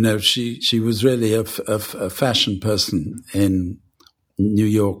 you know, she was really a fashion person in New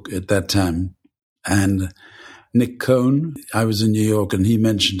York at that time. And Nick Cohn. I was in New York and he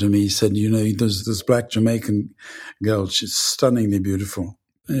mentioned to me, he said, there's this black Jamaican girl. She's stunningly beautiful.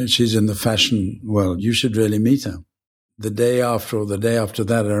 She's in the fashion world. You should really meet her. The day after or the day after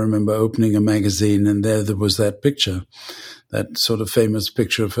that, I remember opening a magazine and there was that picture, that sort of famous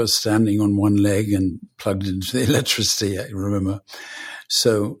picture of her standing on one leg and plugged into the electricity, I remember.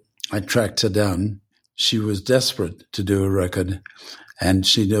 So I tracked her down. She was desperate to do a record, and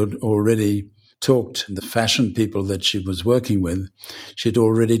she'd already talked the fashion people that she was working with. She'd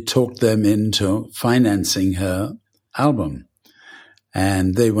already talked them into financing her album,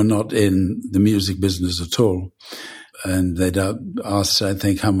 and they were not in the music business at all. And they'd asked, I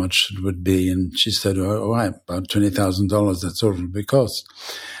think, how much it would be, and she said, about $20,000, that's all it would cost.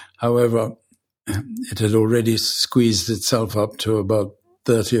 However, it had already squeezed itself up to about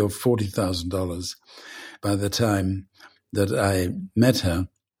 $30,000 or $40,000. By the time that I met her,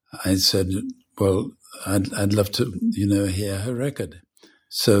 I said, well, I'd love to, hear her record.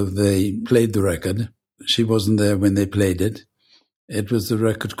 So they played the record. She wasn't there when they played it. It was the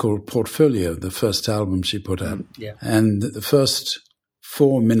record called Portfolio, the first album she put out. Yeah. And the first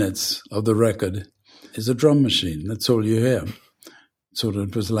 4 minutes of the record is a drum machine. That's all you hear. Sort of,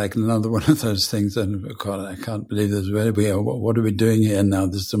 it was like another one of those things. And I can't believe this. Where we are. What are we doing here now?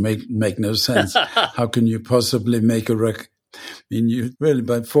 This to make no sense. How can you possibly make a record? I mean, you really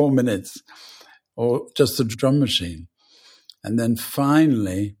by 4 minutes, or just a drum machine, and then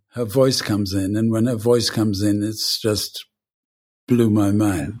finally her voice comes in. And when her voice comes in, it's just blew my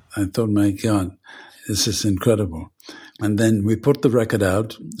mind. I thought, my God, this is incredible. And then we put the record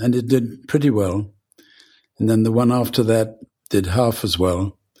out, and it did pretty well. And then the one after that did half as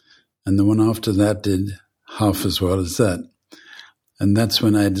well, and the one after that did half as well as that. And that's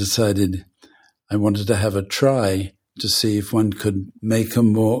when I decided I wanted to have a try to see if one could make her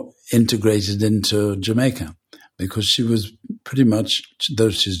more integrated into Jamaica, because she was pretty much, though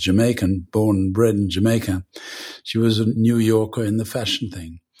she's Jamaican, born and bred in Jamaica, she was a New Yorker in the fashion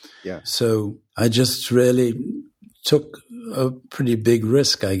thing. Yeah. So I just really took a pretty big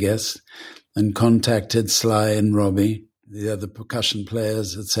risk, I guess, and contacted Sly and Robbie, the other percussion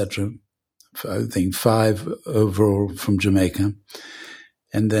players, etc. I think 5 overall from Jamaica.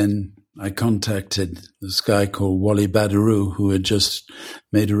 And then I contacted this guy called Wally Badarou, who had just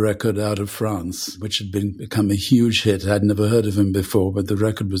made a record out of France, which had become a huge hit. I'd never heard of him before, but the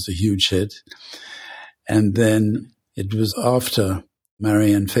record was a huge hit. And then it was after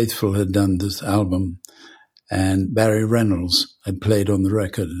Marianne Faithfull had done this album, and Barry Reynolds had played on the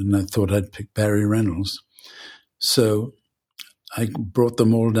record, and I thought I'd pick Barry Reynolds. So I brought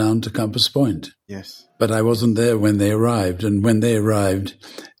them all down to Compass Point. Yes. But I wasn't there when they arrived, and when they arrived,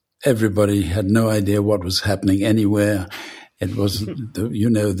 everybody had no idea what was happening anywhere. It was,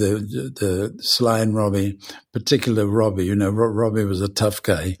 the Sly and Robbie, particular Robbie, Robbie was a tough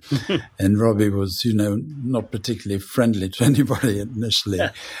guy. And Robbie was, not particularly friendly to anybody initially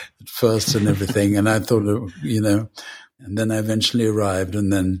at first and everything. And I thought, and then I eventually arrived,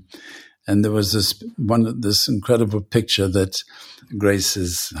 and there was this incredible picture that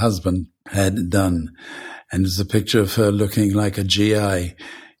Grace's husband had done. And it's a picture of her looking like a GI.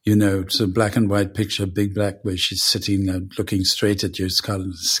 It's a black and white picture, big black, where she's sitting looking straight at you. It's kind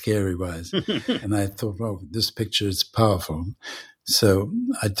of scary wise. And I thought, oh, this picture is powerful. So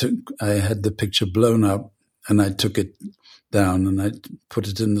I had the picture blown up, and I took it down and I put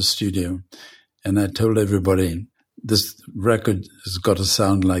it in the studio. And I told everybody, this record has got to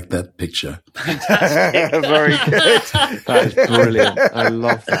sound like that picture. Very good. That is brilliant. I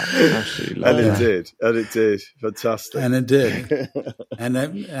love that. Absolutely love that. And it did. Fantastic. And it did.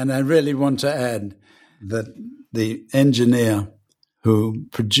 And I really want to add that the engineer who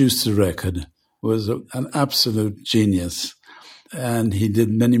produced the record was an absolute genius. And he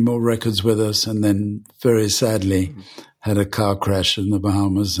did many more records with us, and then very sadly had a car crash in the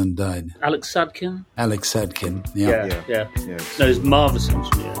Bahamas and died. Alex Sadkin? Alex Sadkin, Yeah. Yes. No, he's a marvellous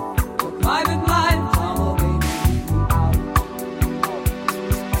engineer. Private life,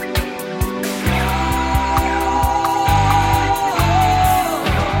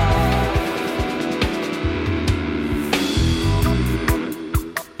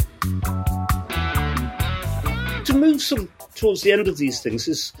 To move towards the end of these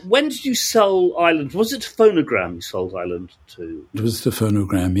things, when did you sell Island? Was it Phonogram you sold Island to? It was the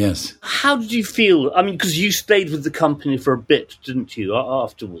Phonogram, yes. How did you feel? I mean, because you stayed with the company for a bit, didn't you,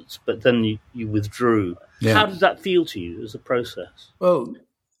 afterwards? But then you withdrew. Yeah. How did that feel to you as a process? Well,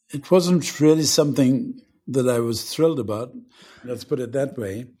 it wasn't really something that I was thrilled about. Let's put it that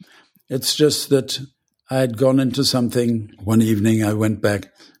way. It's just that I had gone into something. One evening I went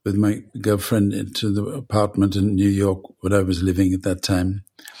back with my girlfriend into the apartment in New York where I was living at that time,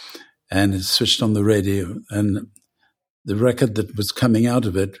 and it switched on the radio, and the record that was coming out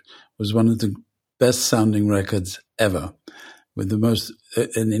of it was one of the best sounding records ever, with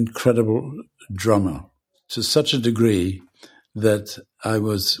an incredible drummer, to such a degree that I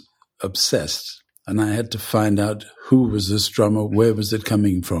was obsessed, and I had to find out who was this drummer, where was it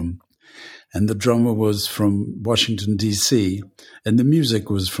coming from. And the drummer was from Washington, D.C., and the music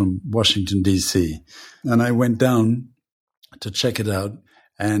was from Washington, D.C. And I went down to check it out,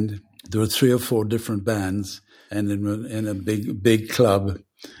 and there were 3 or 4 different bands, and in a big club,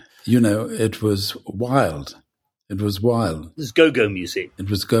 it was wild. It was wild. It was go-go music. It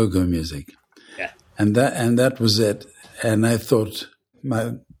was go-go music. Yeah. And that was it. And I thought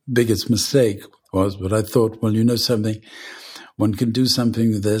my biggest mistake was, but I thought, well, you know something, one can do something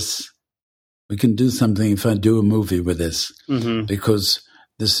with this. We can do something if I do a movie with this, because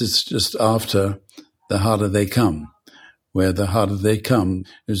this is just after The Harder They Come, where The Harder They Come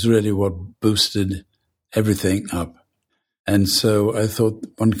is really what boosted everything up. And so I thought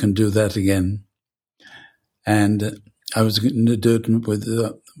one can do that again. And I was going to do it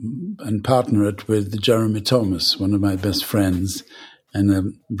and partner it with Jeremy Thomas, one of my best friends and a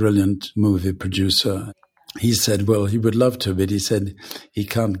brilliant movie producer. He said, well, he would love to, but he said he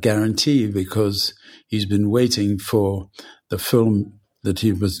can't guarantee because he's been waiting for the film that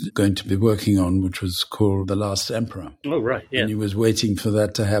he was going to be working on, which was called The Last Emperor. Oh, right, yeah. And he was waiting for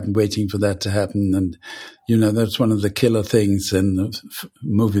that to happen. And, that's one of the killer things in the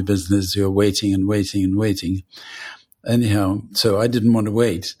movie business. You're waiting and waiting and waiting. Anyhow, so I didn't want to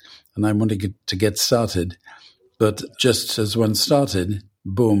wait, and I wanted to get started. But just as one started,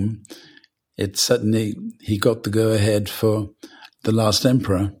 boom, he got the go-ahead for The Last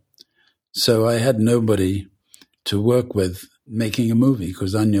Emperor. So I had nobody to work with making a movie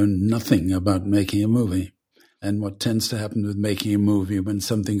because I knew nothing about making a movie. And what tends to happen with making a movie, when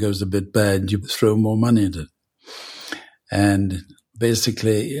something goes a bit bad, you throw more money at it. And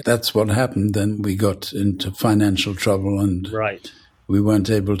basically, that's what happened. Then we got into financial trouble, and we weren't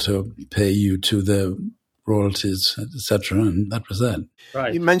able to pay U2 their royalties, etc., and that was that.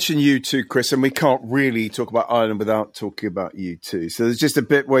 Right. You mentioned U2, Chris, and we can't really talk about Ireland without talking about U2. So there's just a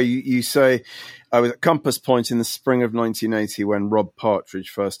bit where you say, I was at Compass Point in the spring of 1980 when Rob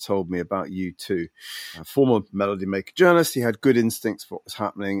Partridge first told me about U2. A former Melody Maker journalist, he had good instincts for what was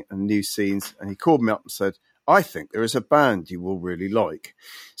happening and new scenes, and he called me up and said, I think there is a band you will really like.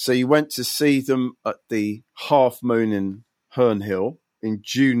 So you went to see them at the Half Moon in Herne Hill in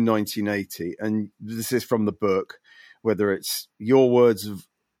June 1980, and this is from the book, whether it's your words of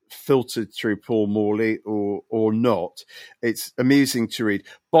filtered through Paul Morley or not. It's amusing to read.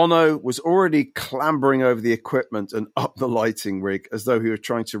 Bono was already clambering over the equipment and up the lighting rig as though he were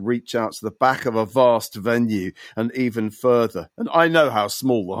trying to reach out to the back of a vast venue and even further. And I know how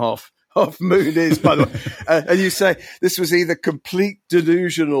small the Half Moon is, by the way. And you say this was either complete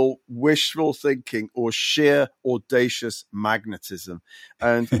delusional wishful thinking or sheer audacious magnetism.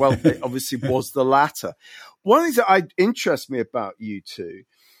 And, well, it obviously was the latter. One of the things that interests me about U2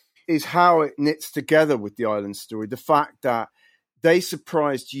 is how it knits together with the Island Story. The fact that they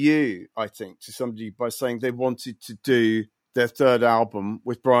surprised you, I think, to some degree by saying they wanted to do their third album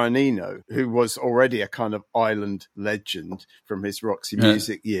with Brian Eno, who was already a kind of island legend from his Roxy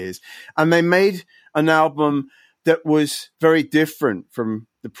Music years. And they made an album that was very different from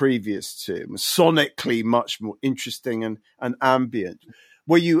the previous two. It was sonically much more interesting and ambient.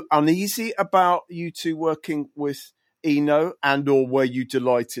 Were you uneasy about U2 working with Eno, and or were you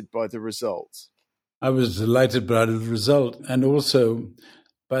delighted by the results? I was delighted by the result. And also,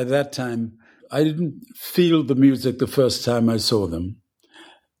 by that time, I didn't feel the music the first time I saw them,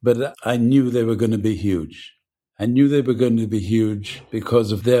 but I knew they were going to be huge. I knew they were going to be huge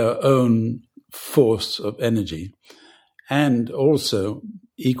because of their own force of energy. And also,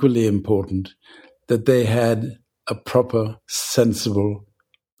 equally important, that they had a proper, sensible,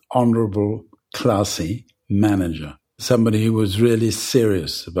 honorable, classy manager. Somebody who was really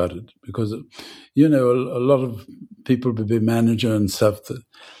serious about it. Because, a lot of people will be manager and stuff,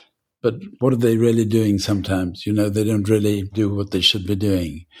 but what are they really doing sometimes? They don't really do what they should be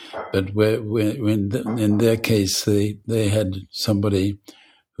doing. But in their case, they had somebody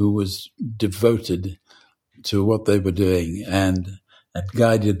who was devoted to what they were doing and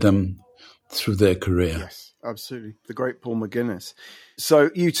guided them through their career. Yes, absolutely. The great Paul McGuinness. So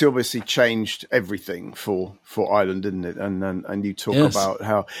U2 obviously changed everything for Ireland, didn't it? And you talk about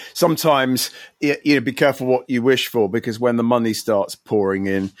how sometimes, be careful what you wish for, because when the money starts pouring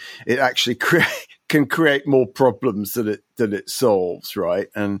in, it actually can create more problems than it solves, right?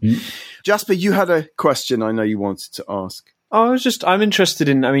 And Jasper, you had a question I know you wanted to ask. I'm interested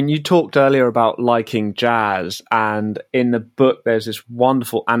in, I mean, you talked earlier about liking jazz, and in the book there's this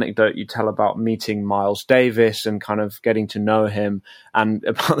wonderful anecdote you tell about meeting Miles Davis and kind of getting to know him, and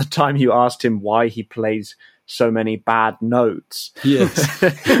about the time you asked him why he plays so many bad notes. Yes.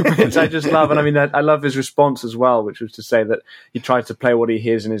 Which I just love. And I mean, I love his response as well, which was to say that he tries to play what he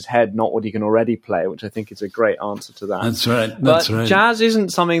hears in his head, not what he can already play, which I think is a great answer to that. That's right. But jazz isn't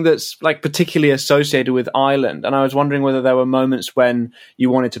something that's like particularly associated with Ireland. And I was wondering whether there were moments when you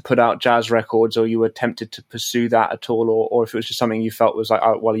wanted to put out jazz records, or you were tempted to pursue that at all, or if it was just something you felt was like,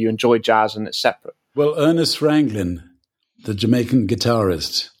 oh, well, you enjoy jazz and it's separate. Well, Ernest Ranglin, the Jamaican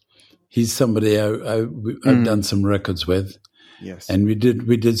guitarist, he's somebody I've done some records with. Yes. And we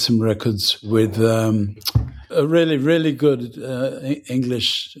did some records with a really, really good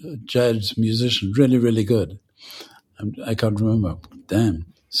English jazz musician. Really, really good. I can't remember. Damn.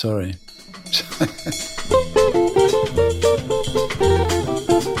 Sorry.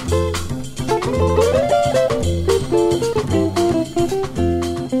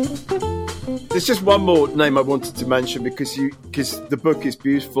 There's just one more name I wanted to mention because the book is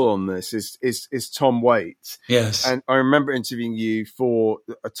beautiful on this is Tom Waits. Yes. And I remember interviewing you for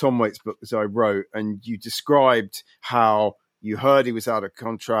a Tom Waits book that I wrote, and you described how you heard he was out of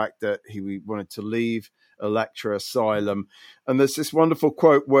contract, that he wanted to leave Electra Asylum. And there's this wonderful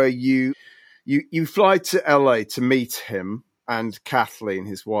quote where you fly to LA to meet him and Kathleen,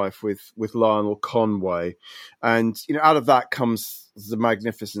 his wife, with Lionel Conway. And, out of that comes the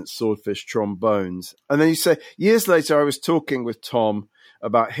magnificent Swordfish trombones. And then you say, years later, I was talking with Tom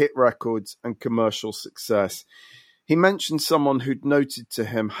about hit records and commercial success. He mentioned someone who'd noted to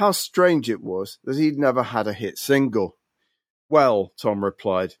him how strange it was that he'd never had a hit single. Well, Tom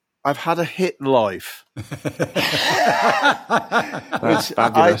replied, I've had a hit life. That's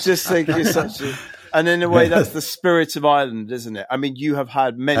fabulous. I just think is such a... And in a way, that's the spirit of Ireland, isn't it? I mean, you have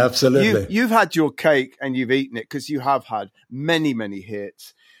had many... Absolutely. You've had your cake and you've eaten it, because you have had many, many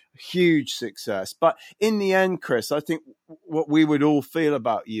hits, huge success. But in the end, Chris, I think what we would all feel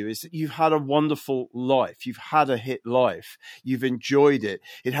about you is that you've had a wonderful life. You've had a hit life. You've enjoyed it.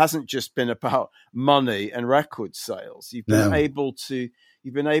 It hasn't just been about money and record sales. You've been able to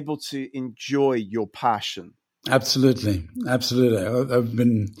enjoy your passion. Absolutely. I've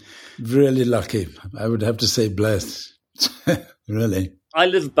been really lucky. I would have to say blessed. Really. I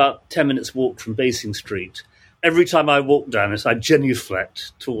live about 10 minutes walk from Basing Street. Every time I walk down it, I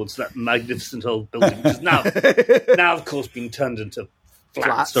genuflect towards that magnificent old building, which is now of course, being turned into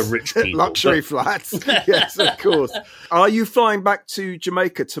flats for rich people. Luxury flats. Yes, of course. Are you flying back to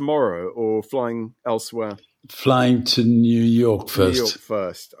Jamaica tomorrow or flying elsewhere? Flying to New York first. New York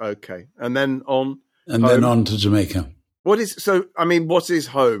first. Okay. And then on? And then on to Jamaica. What is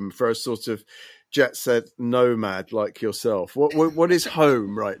home for a sort of jet set nomad like yourself? What is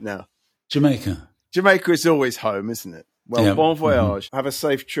home right now? Jamaica. Jamaica is always home, isn't it? Well, bon voyage. Have a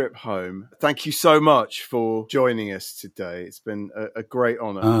safe trip home. Thank you so much for joining us today. It's been a great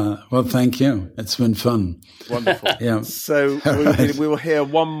honour. Well, thank you. It's been fun. Wonderful. Yeah. So we will hear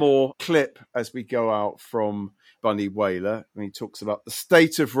one more clip as we go out from Bunny Wailer, when he talks about the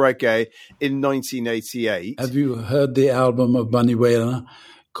state of reggae in 1988. Have you heard the album of Bunny Wailer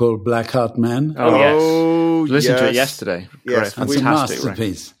called Black Heart Man? Oh, yes. Listened to it yesterday. Yes. Great. It's a Fantastic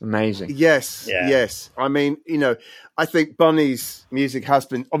masterpiece. Record. Amazing. Yes, Yeah. yes. I mean, I think Bunny's music has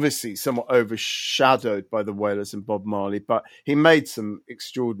been obviously somewhat overshadowed by the Wailers and Bob Marley, but he made some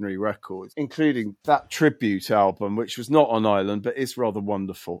extraordinary records, including that tribute album, which was not on Ireland, but is rather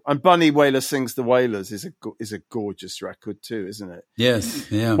wonderful. And Bunny Wailer Sings the Wailers is a gorgeous record too, isn't it?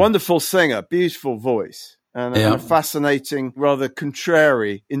 Yes, yeah. Wonderful singer, beautiful voice. And a fascinating, rather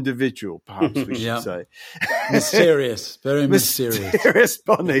contrary individual, perhaps we should say. Mysterious, very mysterious. Mysterious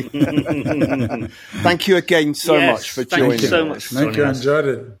Bunny. Thank you again so much for joining us. Thank you so much. Thank you, I enjoyed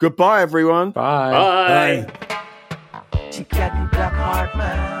it. Goodbye, everyone. Bye. Bye. She got the black heart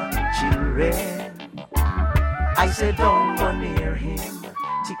man, children. I said don't go near him.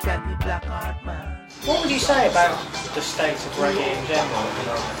 She got the black heart man. What would you say about the state of reggae in general?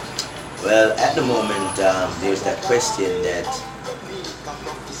 Well, at the moment, there's that question that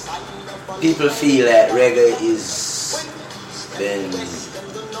people feel that reggae is been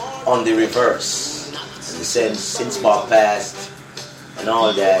on the reverse, in the sense since Bob passed and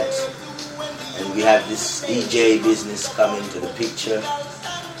all that, and we have this DJ business come into the picture,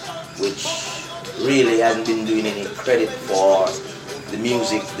 which really hasn't been doing any credit for the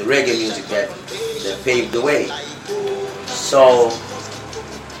music, the reggae music that paved the way. So,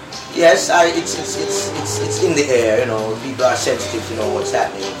 Yes, it's in the air, you know. People are sensitive to know what's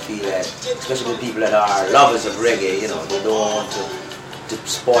happening and feel that, especially the people that are lovers of reggae, you know, they don't want to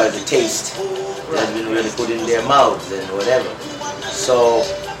spoil the taste that's been really put in their mouths and whatever. So,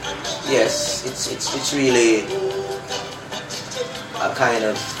 yes, it's really a kind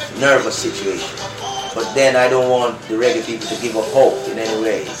of nervous situation. But then I don't want the reggae people to give up hope in any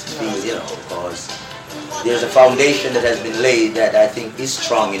way, you know, because there's a foundation that has been laid that I think is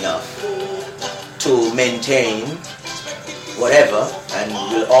strong enough to maintain whatever and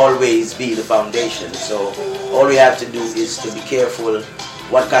will always be the foundation. So all we have to do is to be careful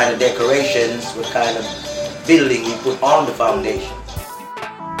what kind of decorations, what kind of building we put on the foundation.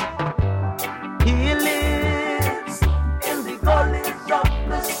 He lives in the gullies of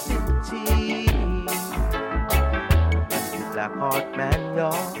the city. Black Heart Man,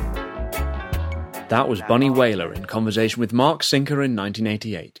 y'all. That was Bunny Wailer in conversation with Mark Sinker in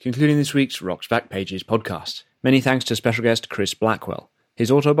 1988, concluding this week's Rock's Backpages podcast. Many thanks to special guest Chris Blackwell. His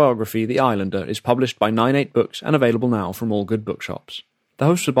autobiography, The Islander, is published by 9/8 Books and available now from all good bookshops. The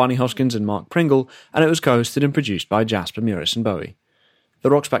hosts were Barney Hoskins and Mark Pringle, and it was co-hosted and produced by Jasper Murison Bowie.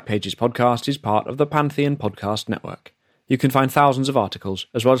 The Rock's Backpages podcast is part of the Pantheon Podcast Network. You can find thousands of articles,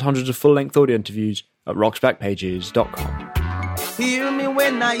 as well as hundreds of full-length audio interviews at rocksbackpages.com. Hear me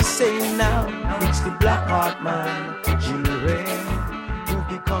when I say now, it's the Black Heart Man, children, who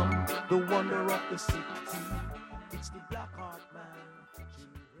become the wonder of the city. It's the Black Heart Man.